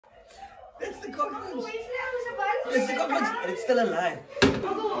the cockroach. It's the cockroach. It's still alive.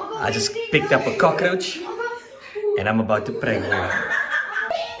 I just picked up a cockroach and I'm about to prank you.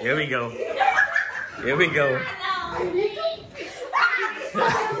 Here we go. Here we go.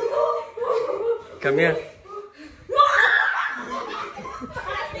 Come here.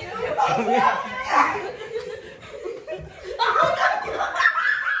 Come here.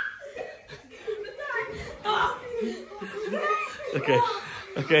 Okay.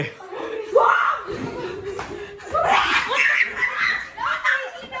 Okay.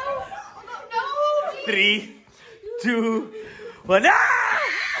 3, 2, 1. Ah!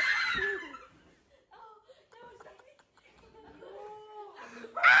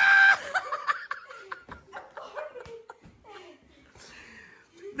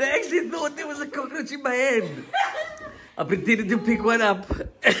 They actually thought there was a cockroach in my hand. I pretended to pick one up.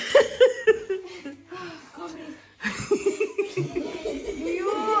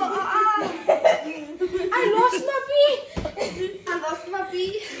 I lost my pee. I lost my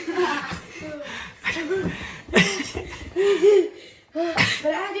pee.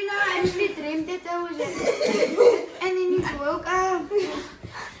 But I did not actually dream that I was and then you woke up.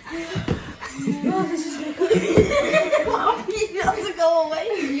 Oh, this is like Mommy doesn't go away.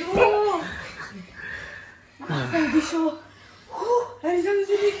 You. I'm so.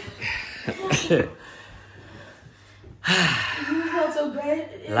 You felt so bad.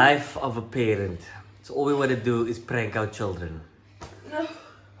 Life of a parent. So all we want to do is prank our children. No.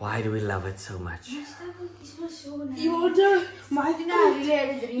 Why do we love it so much? You know, my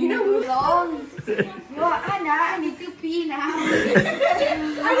you know who's long. You are Anna. I need to pee now. I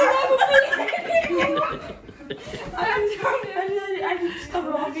don't have a pee. I need to stop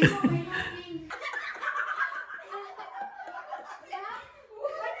laughing.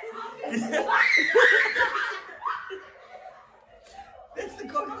 That's the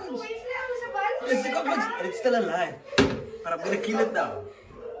cockroach. It's the cockroach. It's still alive. But I'm gonna kill it now.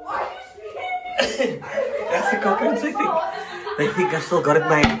 That's the cockroach, I think. I think I still got it,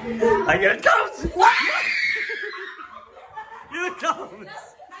 mate. Here it comes! Here it comes!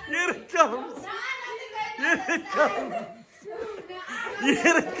 Here it comes! Here it comes!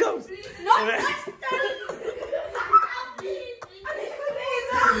 Here it comes!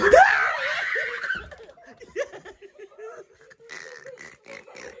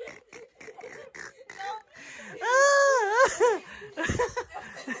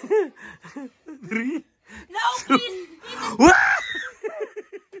 Three. No, please.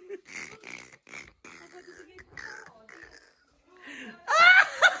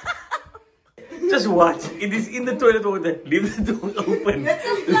 Just watch. It is in the toilet water. Leave the door open.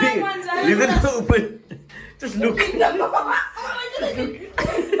 Leave the door open. Just look. Okay.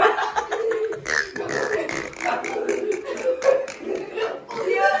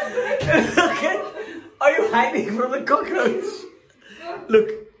 Are you hiding from the cockroach? Look.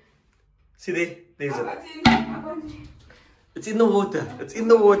 See there? There's it. It's in the water. It's in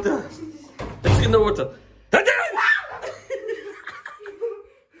the water. It's in the water.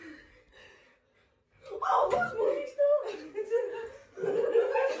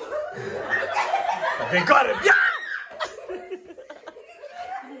 Okay, got it. Yeah!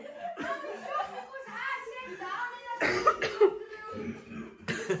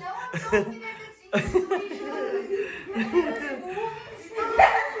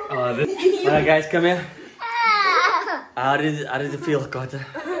 Alright guys, come here. How did it feel, Carter?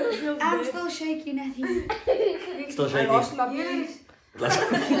 I'm still shaking, I think. Still shaking? I lost my peace.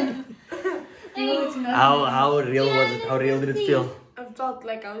 How real was it? How real did it feel? I felt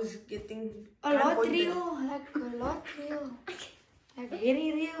like I was getting a lot real. Like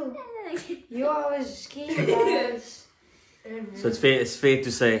very real. You always scared, guys. So it's fair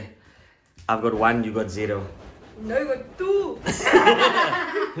to say, I've got 1, you got 0. No, you got 2.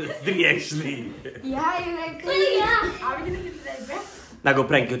 3 actually. Yeah, you got 3. How are we gonna get that back? Now go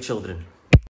prank your children.